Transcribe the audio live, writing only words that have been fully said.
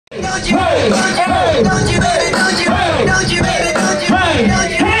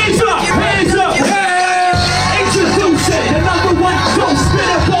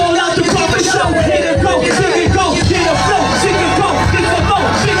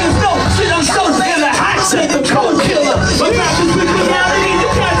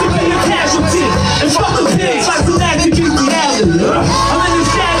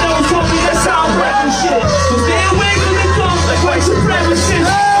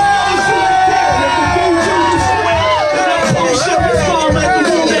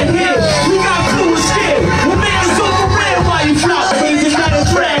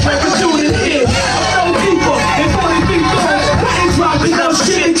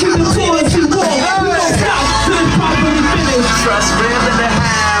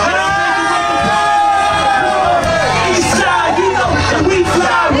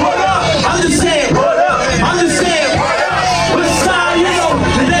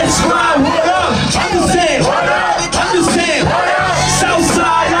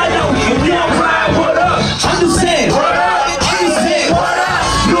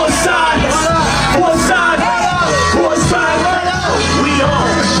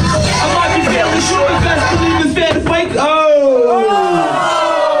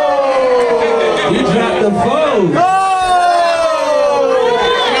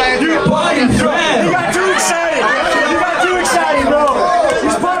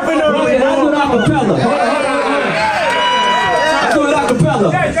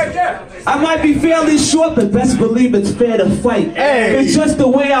I might be fairly short, but best believe it's fair to fight. Hey. It's just the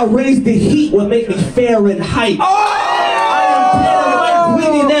way I raise the heat will make me fair in height. Oh! I am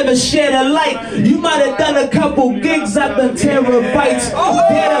Peter, never shared a light. You might have done a couple gigs up in terabytes.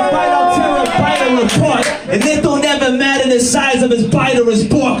 Dare to bite, I'll tear a biter apart. And it don't ever matter the size of his bite or his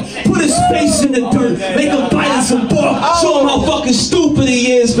bark. Put his face in the dirt, make him bite in some bark. Show him how fucking stupid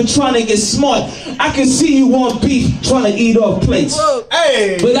he is for trying to get smart. I can see you want beef, trying to eat off plates.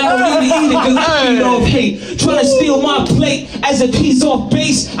 Hey. But I don't need to eat it because I eat off hate. Trying to steal my plate as if he's off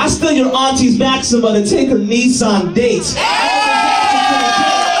base. I steal your auntie's Maxima to take her Nissan dates.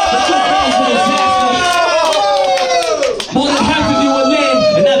 More than half of you are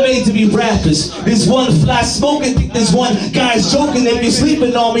lame, and not made to be rappers. There's one fly smoking, think there's one guy's joking. If you're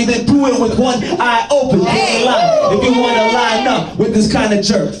sleeping on me, then do it with one eye open. If you want to line up with this kind of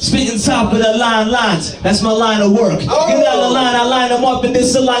jerk, spitting top of the line lines, that's my line of work. Get out of the line, I line them up and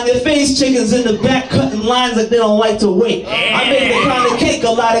disalign your face. Chickens in the back cutting lines like they don't like to wait. I make the kind of cake a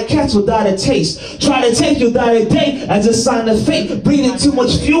lot of cats without a taste. Try to take you down a day as a sign of fate. Breathing too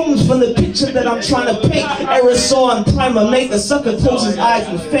much fumes from the picture that I'm trying to paint. Aerosol and primer make the sucker close his eyes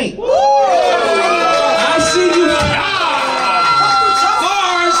and faint. I see you.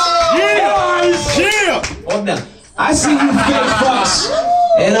 Oh, now. I see you fake fucks,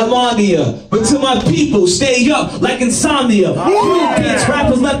 and I'm on to you. But to my people, stay up like insomnia. Beats,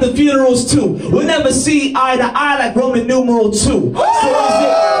 rappers left the funerals too. We'll never see eye to eye like Roman numeral 2.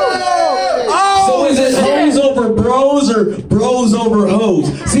 So is it hoes over bros or bros over hoes?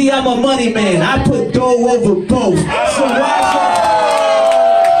 See, I'm a money man. I put dough over both.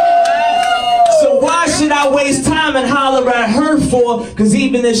 So why should I waste time and holler at her for? Cause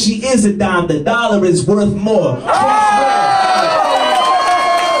even if she is a dime, the dollar is worth more.